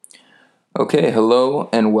Okay, hello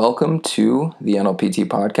and welcome to the NLPT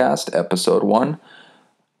Podcast, Episode 1.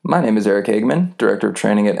 My name is Eric Hageman, Director of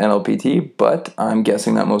Training at NLPT, but I'm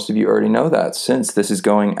guessing that most of you already know that since this is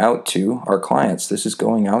going out to our clients. This is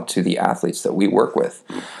going out to the athletes that we work with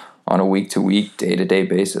on a week-to-week, day-to-day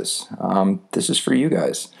basis. This is for you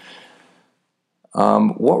guys.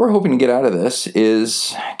 What we're hoping to get out of this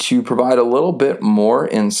is to provide a little bit more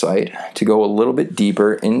insight, to go a little bit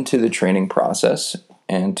deeper into the training process,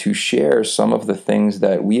 and to share some of the things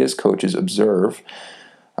that we as coaches observe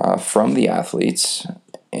from the athletes,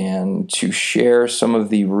 and to share some of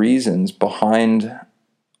the reasons behind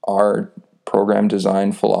our program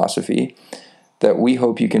design philosophy that we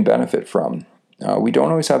hope you can benefit from. We don't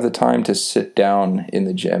always have the time to sit down in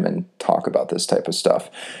the gym and talk about this type of stuff.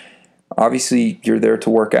 Obviously, you're there to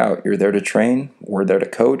work out. You're there to train. We're there to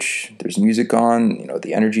coach. There's music on.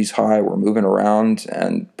 The energy's high. We're moving around.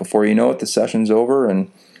 And before you know it, the session's over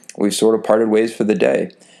and we've sort of parted ways for the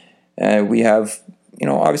day. And we have,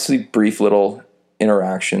 obviously brief little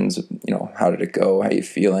interactions. How did it go? How are you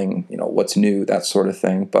feeling? What's new? That sort of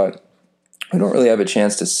thing. But we don't really have a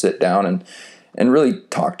chance to sit down and really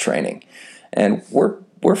talk training. And we're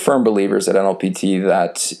firm believers at NLPT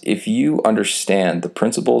that if you understand the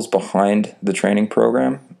principles behind the training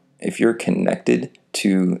program, if you're connected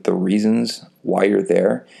to the reasons why you're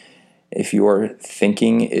there, if your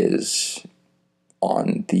thinking is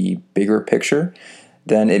on the bigger picture,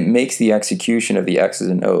 then it makes the execution of the X's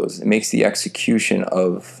and O's, it makes the execution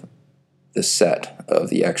of the set, of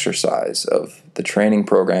the exercise, of the training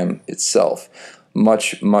program itself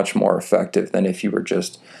much, much more effective than if you were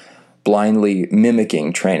just blindly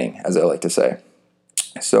mimicking training, as I like to say.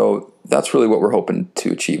 So that's really what we're hoping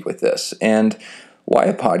to achieve with this. And why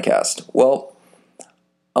a podcast? Well,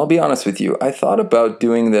 I'll be honest with you. I thought about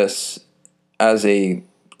doing this as a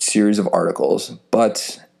series of articles,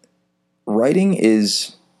 but writing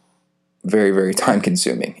is very, very time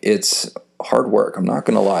consuming. It's hard work. I'm not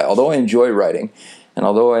going to lie. Although I enjoy writing, and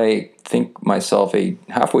although I think myself a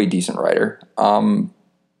halfway decent writer,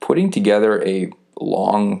 putting together a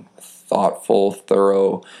long, thoughtful,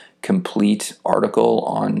 thorough, complete article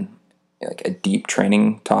on a deep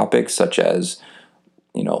training topic such as,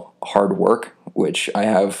 hard work, which I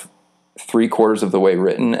have 3/4 of the way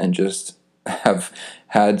written and just have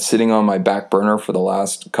had sitting on my back burner for the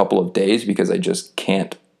last couple of days because I just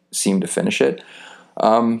can't seem to finish it.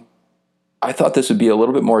 I thought this would be a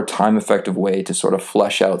little bit more time-effective way to sort of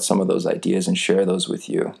flesh out some of those ideas and share those with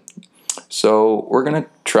you. So we're going to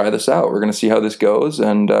try this out. We're going to see how this goes,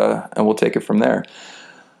 and we'll take it from there.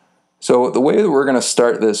 So the way that we're going to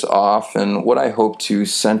start this off, and what I hope to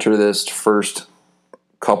center this first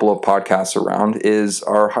couple of podcasts around, is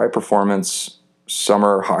our high-performance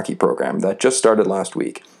summer hockey program that just started last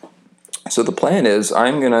week. So the plan is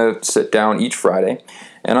I'm going to sit down each Friday,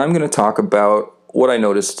 and I'm going to talk about what I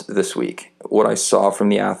noticed this week, what I saw from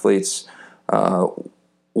the athletes,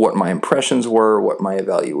 what my impressions were, what my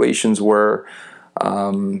evaluations were,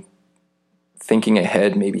 thinking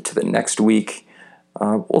ahead maybe to the next week.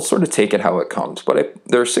 We'll sort of take it how it comes. But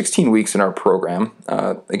there are 16 weeks in our program,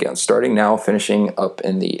 again, starting now, finishing up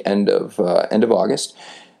in the end of August.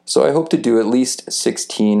 So I hope to do at least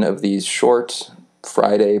 16 of these short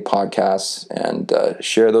Friday podcasts and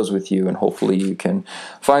share those with you, and hopefully you can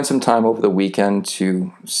find some time over the weekend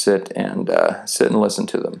to sit and listen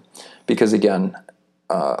to them. Because again,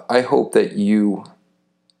 I hope that you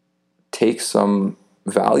take some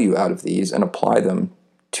value out of these and apply them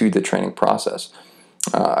to the training process.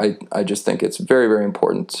 I just think it's very, very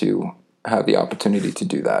important to have the opportunity to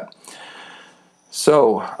do that.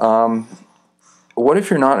 So, what if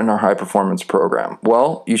you're not in our high-performance program?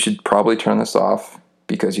 Well, you should probably turn this off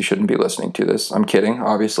because you shouldn't be listening to this. I'm kidding,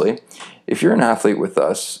 obviously. If you're an athlete with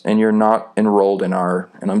us and you're not enrolled in our,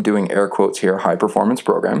 and I'm doing air quotes here, high-performance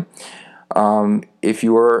program, if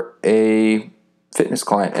you're a fitness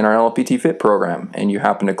client in our NLPT Fit program and you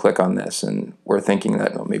happen to click on this and we're thinking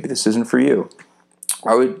that maybe this isn't for you,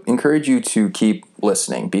 I would encourage you to keep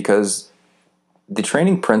listening because the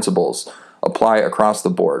training principles apply across the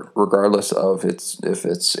board, regardless of if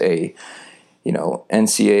it's a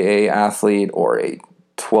NCAA athlete or a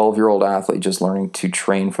 12-year-old athlete just learning to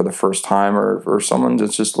train for the first time, or someone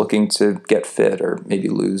that's just looking to get fit or maybe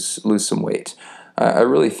lose some weight. I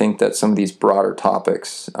really think that some of these broader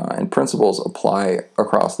topics and principles apply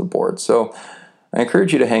across the board. So I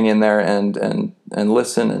encourage you to hang in there and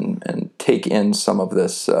listen and take in some of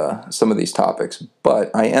these topics.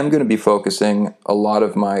 But I am going to be focusing a lot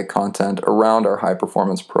of my content around our high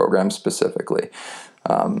performance program specifically.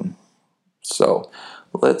 So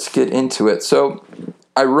let's get into it. So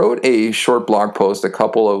I wrote a short blog post a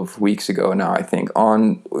couple of weeks ago now, I think,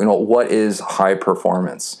 on what is high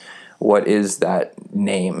performance, what is that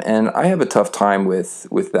name, and I have a tough time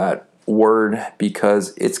with that word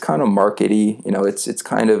because it's kind of markety. It's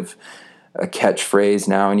kind of a catchphrase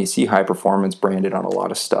now, and you see high performance branded on a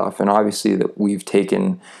lot of stuff, and obviously that we've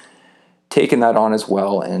taken that on as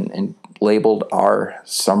well and labeled our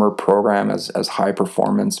summer program as high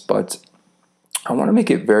performance. But I want to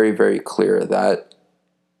make it very, very clear that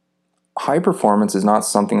high performance is not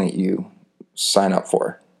something that you sign up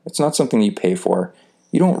for. It's not something you pay for.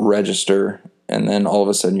 You don't register and then all of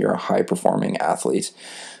a sudden you're a high performing athlete.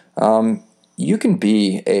 You can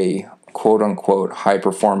be a quote unquote high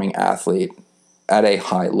performing athlete at a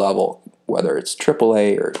high level, whether it's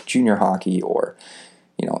AAA or junior hockey or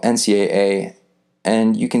NCAA,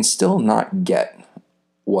 and you can still not get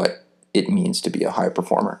what it means to be a high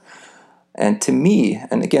performer. And to me,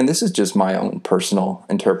 and again, this is just my own personal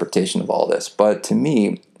interpretation of all this, but to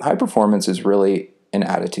me, high performance is really an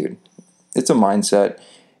attitude. It's a mindset.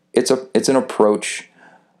 It's an approach.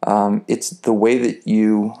 It's the way that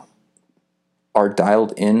you are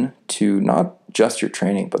dialed in to not just your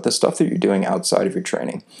training, but the stuff that you're doing outside of your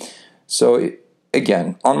training. So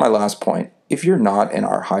again, on my last point, if you're not in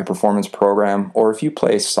our high performance program, or if you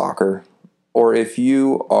play soccer, or if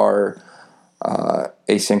you are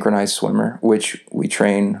a synchronized swimmer, which we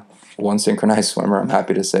train one synchronized swimmer, I'm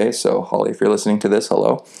happy to say. So Holly, if you're listening to this,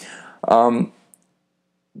 hello.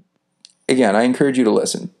 Again, I encourage you to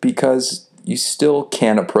listen because you still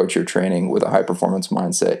can approach your training with a high performance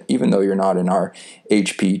mindset, even though you're not in our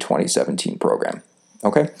HP 2017 program.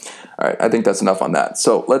 Okay? All right, I think that's enough on that.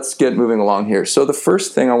 So let's get moving along here. So the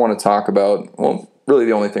first thing I want to talk about, well, really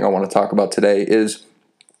the only thing I want to talk about today is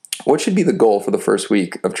what should be the goal for the first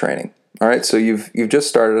week of training. All right, so you've just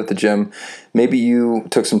started at the gym. Maybe you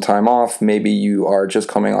took some time off. Maybe you are just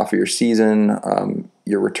coming off of your season.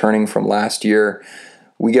 You're returning from last year.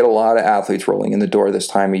 We get a lot of athletes rolling in the door this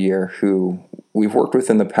time of year who we've worked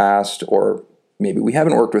with in the past, or maybe we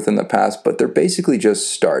haven't worked with in the past, but they're basically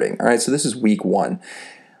just starting. All right, so this is week 1.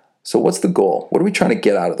 So what's the goal? What are we trying to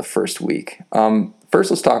get out of the first week?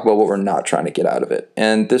 First, let's talk about what we're not trying to get out of it.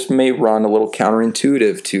 And this may run a little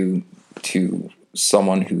counterintuitive to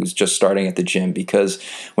someone who's just starting at the gym, because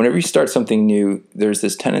whenever you start something new, there's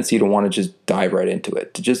this tendency to want to just dive right into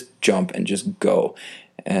it, to just jump and just go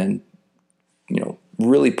and,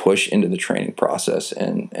 really push into the training process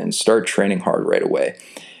and start training hard right away.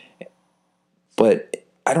 But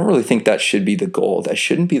I don't really think that should be the goal. That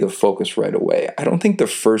shouldn't be the focus right away. I don't think the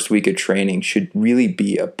first week of training should really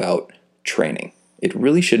be about training. It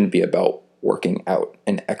really shouldn't be about working out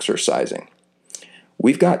and exercising.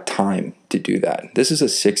 We've got time to do that. This is a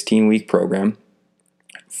 16-week program,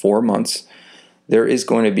 4 months. There is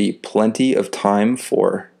going to be plenty of time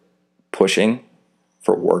for pushing,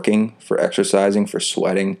 for working, for exercising, for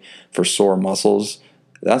sweating, for sore muscles.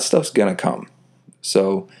 That stuff's going to come.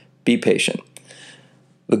 So be patient.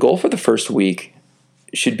 The goal for the first week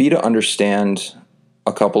should be to understand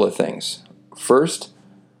a couple of things. First,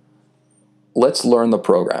 let's learn the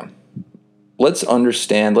program. Let's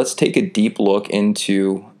understand, let's take a deep look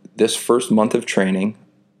into this first month of training,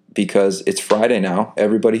 because it's Friday now.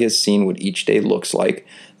 Everybody has seen what each day looks like.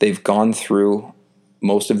 They've gone through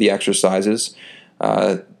most of the exercises.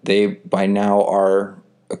 They by now are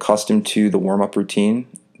accustomed to the warm-up routine.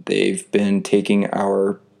 They've been taking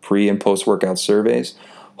our pre- and post-workout surveys.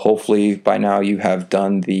 Hopefully by now you have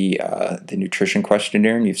done the nutrition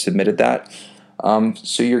questionnaire and you've submitted that.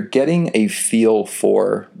 So you're getting a feel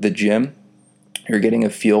for the gym. You're getting a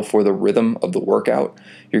feel for the rhythm of the workout.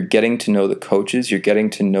 You're getting to know the coaches. You're getting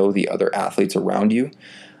to know the other athletes around you.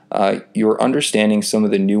 You're understanding some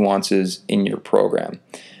of the nuances in your program.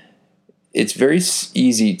 It's very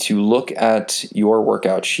easy to look at your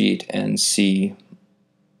workout sheet and see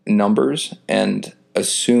numbers and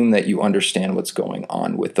assume that you understand what's going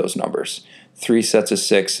on with those numbers. 3 sets of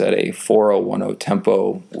 6 at a 4:10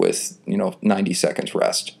 tempo with 90 seconds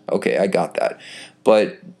rest. Okay, I got that.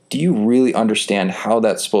 But do you really understand how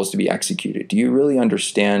that's supposed to be executed? Do you really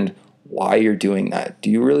understand why you're doing that? Do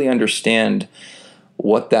you really understand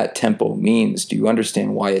what that tempo means? Do you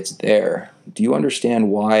understand why it's there? Do you understand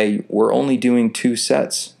why we're only doing 2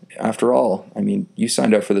 sets? After all, you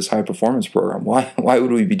signed up for this high performance program. Why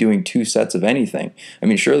would we be doing 2 sets of anything?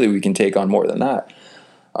 Surely we can take on more than that.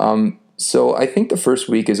 So I think the first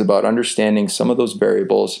week is about understanding some of those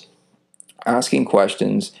variables, asking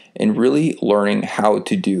questions, and really learning how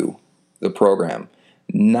to do the program,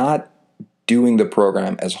 not doing the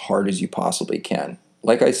program as hard as you possibly can.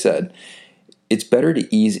 Like I said, it's better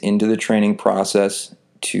to ease into the training process,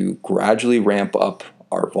 to gradually ramp up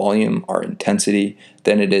our volume, our intensity,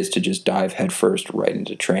 than it is to just dive headfirst right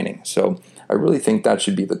into training. So I really think that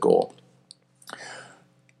should be the goal.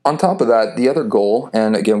 On top of that, the other goal,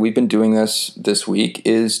 and again, we've been doing this week,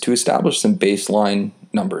 is to establish some baseline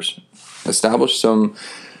numbers. Establish some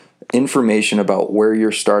information about where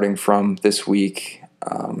you're starting from this week,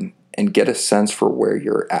 and get a sense for where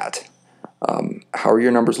you're at. How are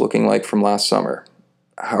your numbers looking like from last summer?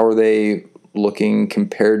 How are they looking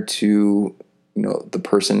compared to the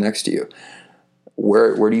person next to you?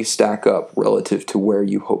 Where do you stack up relative to where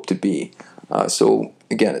you hope to be? So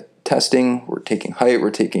again, testing, we're taking height,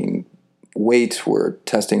 we're taking weight, we're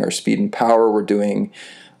testing our speed and power, we're doing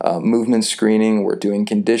movement screening, we're doing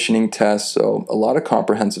conditioning tests, so a lot of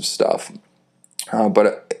comprehensive stuff.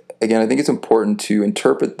 But again, I think it's important to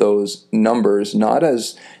interpret those numbers not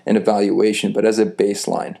as an evaluation, but as a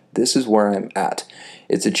baseline. This is where I'm at.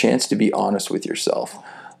 It's a chance to be honest with yourself.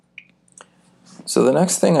 So the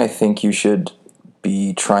next thing I think you should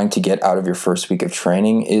be trying to get out of your first week of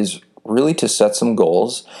training is really to set some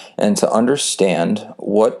goals and to understand,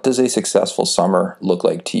 what does a successful summer look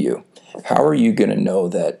like to you? How are you going to know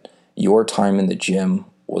that your time in the gym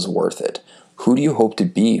was worth it? Who do you hope to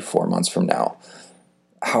be 4 months from now?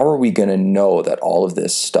 How are we going to know that all of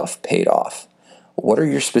this stuff paid off? What are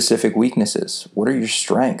your specific weaknesses? What are your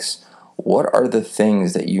strengths? What are the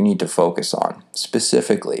things that you need to focus on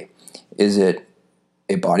specifically? Is it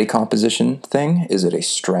a body composition thing? Is it a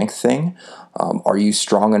strength thing? Are you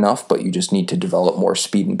strong enough, but you just need to develop more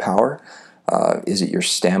speed and power? Is it your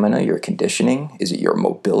stamina, your conditioning? Is it your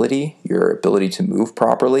mobility, your ability to move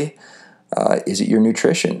properly? Is it your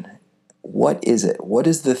nutrition? What is it? What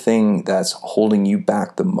is the thing that's holding you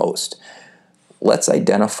back the most? Let's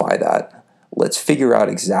identify that. Let's figure out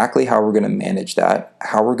exactly how we're going to manage that,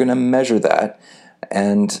 how we're going to measure that,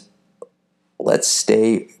 and let's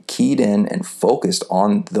stay keyed in and focused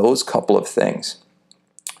on those couple of things.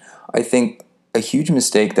 I think a huge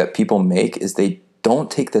mistake that people make is they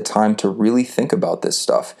don't take the time to really think about this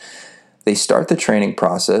stuff. They start the training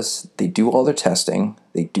process, they do all their testing,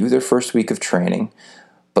 they do their first week of training,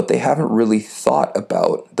 but they haven't really thought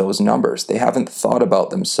about those numbers. They haven't thought about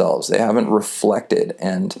themselves. They haven't reflected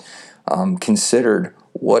and considered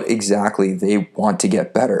what exactly they want to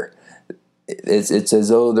get better. It's as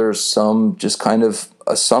though there's some just kind of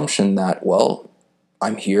assumption that, well,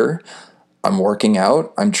 I'm here, I'm working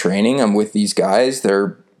out, I'm training, I'm with these guys,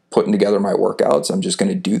 they're putting together my workouts, I'm just going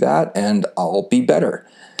to do that and I'll be better.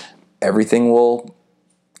 Everything will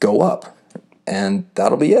go up and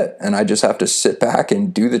that'll be it. And I just have to sit back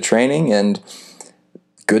and do the training and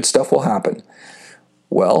good stuff will happen.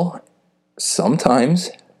 Well, sometimes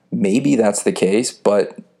maybe that's the case,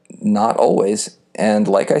 but not always. And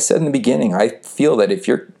like I said in the beginning, I feel that if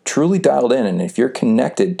you're truly dialed in and if you're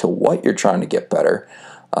connected to what you're trying to get better,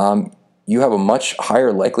 you have a much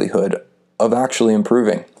higher likelihood of actually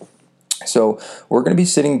improving. So we're going to be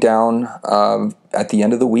sitting down at the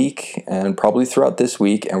end of the week and probably throughout this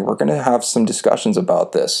week, and we're going to have some discussions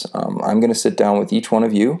about this. I'm going to sit down with each one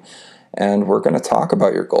of you, and we're going to talk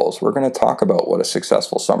about your goals. We're going to talk about what a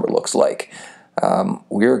successful summer looks like.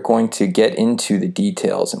 We're going to get into the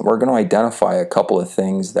details, and we're going to identify a couple of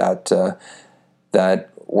things that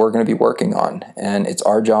we're going to be working on. And it's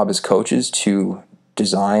our job as coaches to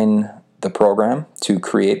design the program, to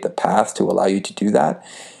create the path to allow you to do that.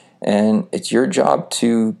 And it's your job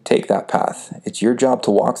to take that path. It's your job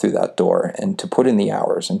to walk through that door and to put in the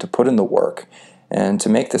hours and to put in the work and to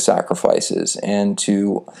make the sacrifices and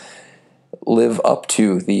to live up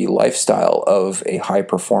to the lifestyle of a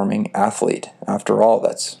high-performing athlete. After all,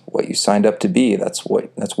 that's what you signed up to be. That's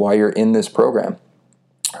why you're in this program.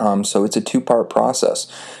 So it's a two-part process.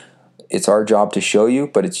 It's our job to show you,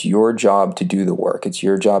 but it's your job to do the work. It's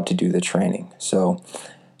your job to do the training. So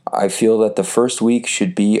I feel that the first week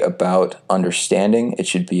should be about understanding. It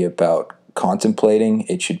should be about contemplating.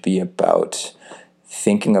 It should be about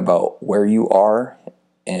thinking about where you are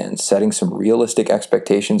and setting some realistic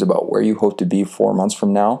expectations about where you hope to be 4 months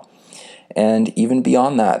from now. And even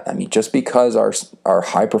beyond that, I mean, just because our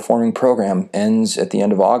high-performing program ends at the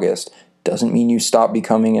end of August doesn't mean you stop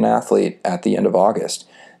becoming an athlete at the end of August.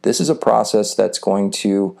 This is a process that's going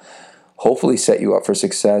to hopefully set you up for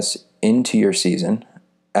success into your season.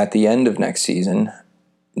 At the end of next season,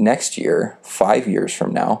 next year, 5 years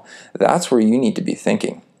from now, that's where you need to be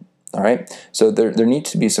thinking. All right? So there needs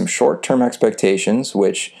to be some short-term expectations,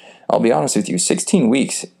 which I'll be honest with you, 16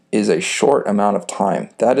 weeks is a short amount of time.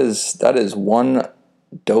 That is one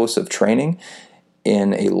dose of training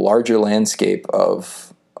in a larger landscape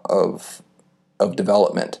of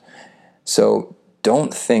development. So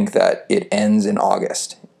don't think that it ends in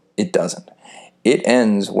August. It doesn't. it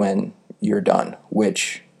ends when you're done,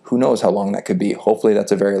 which who knows how long that could be. Hopefully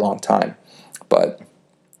that's a very long time. But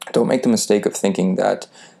don't make the mistake of thinking that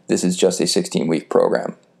this is just a 16-week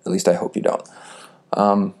program. At least I hope you don't.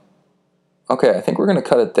 Okay, I think we're going to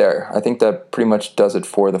cut it there. I think that pretty much does it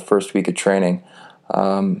for the first week of training.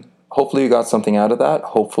 Hopefully you got something out of that.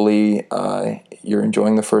 Hopefully you're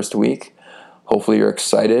enjoying the first week. Hopefully you're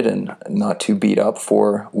excited and not too beat up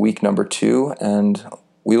for week number 2. And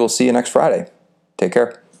we will see you next Friday. Take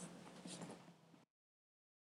care.